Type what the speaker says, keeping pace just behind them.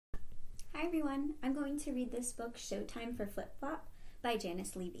Hi everyone, I'm going to read this book, Showtime for Flip Flop by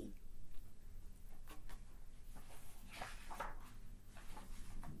Janice Levy.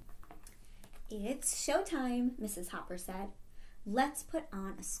 It's showtime, Mrs. Hopper said. Let's put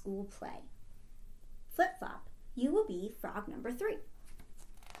on a school play. Flip Flop, you will be frog number 3.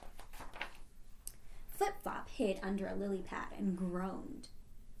 Flip Flop hid under a lily pad and groaned.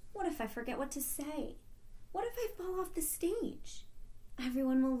 What if I forget what to say? What if I fall off the stage?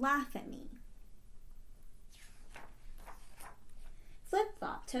 Everyone will laugh at me. Flip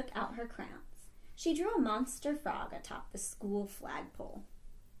Flop took out her crayons. She drew a monster frog atop the school flagpole.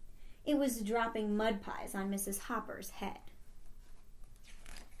 It was dropping mud pies on Mrs. Hopper's head.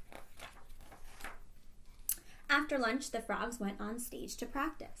 After lunch, the frogs went on stage to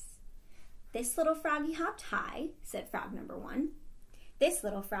practice. This little froggy hopped high, said frog number 1. This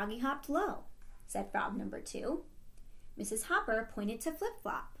little froggy hopped low, said frog number 2. Mrs. Hopper pointed to Flip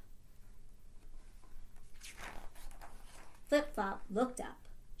Flop. Flip Flop looked up.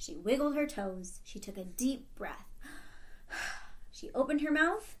 She wiggled her toes. She took a deep breath. She opened her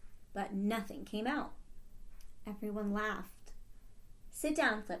mouth, but nothing came out. Everyone laughed. Sit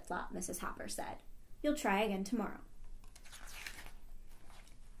down, Flip Flop, Mrs. Hopper said. You'll try again tomorrow.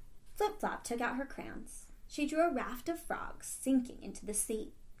 Flip Flop took out her crayons. She drew a raft of frogs sinking into the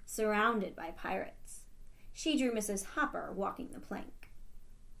sea, surrounded by pirates. She drew Mrs. Hopper walking the plank.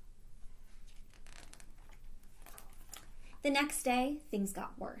 The next day, things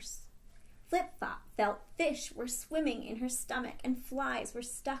got worse. Flip Flop felt fish were swimming in her stomach and flies were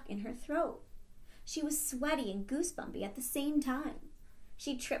stuck in her throat. She was sweaty and goosebumpy at the same time.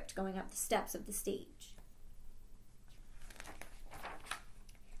 She tripped going up the steps of the stage.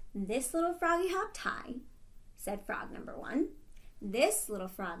 This little froggy hopped high, said frog number 1. This little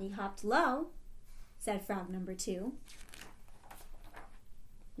froggy hopped low, said frog number 2.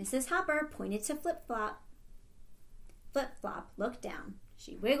 Mrs. Hopper pointed to Flip Flop. Flip Flop looked down.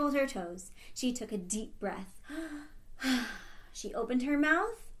 She wiggled her toes. She took a deep breath. She opened her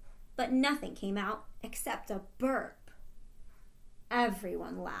mouth, but nothing came out except a burp.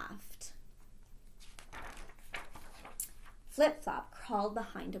 Everyone laughed. Flip Flop crawled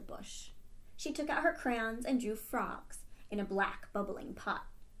behind a bush. She took out her crayons and drew frogs in a black bubbling pot.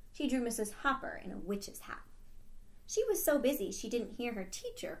 She drew Mrs. Hopper in a witch's hat. She was so busy she didn't hear her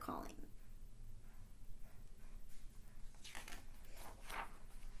teacher calling.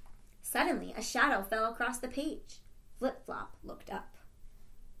 Suddenly, a shadow fell across the page. Flip Flop looked up.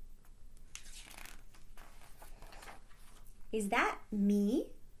 Is that me?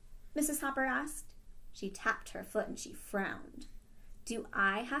 Mrs. Hopper asked. She tapped her foot and she frowned. Do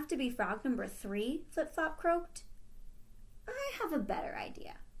I have to be frog number 3? Flip Flop croaked. I have a better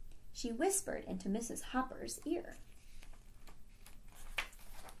idea. She whispered into Mrs. Hopper's ear.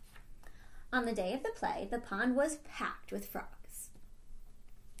 On the day of the play, the pond was packed with frogs.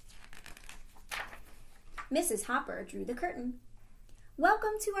 Mrs. Hopper drew the curtain.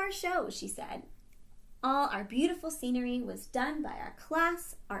 Welcome to our show, she said. All our beautiful scenery was done by our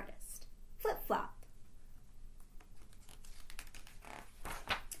class artist, Flip Flop.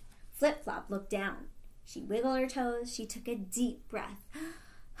 Flip Flop looked down. She wiggled her toes. She took a deep breath.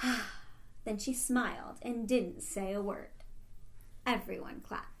 Then she smiled and didn't say a word. Everyone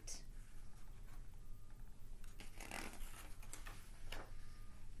clapped.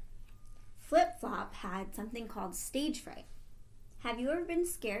 Flip Flop had something called stage fright. Have you ever been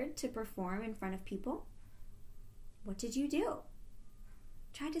scared to perform in front of people? What did you do?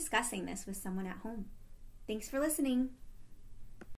 Try discussing this with someone at home. Thanks for listening.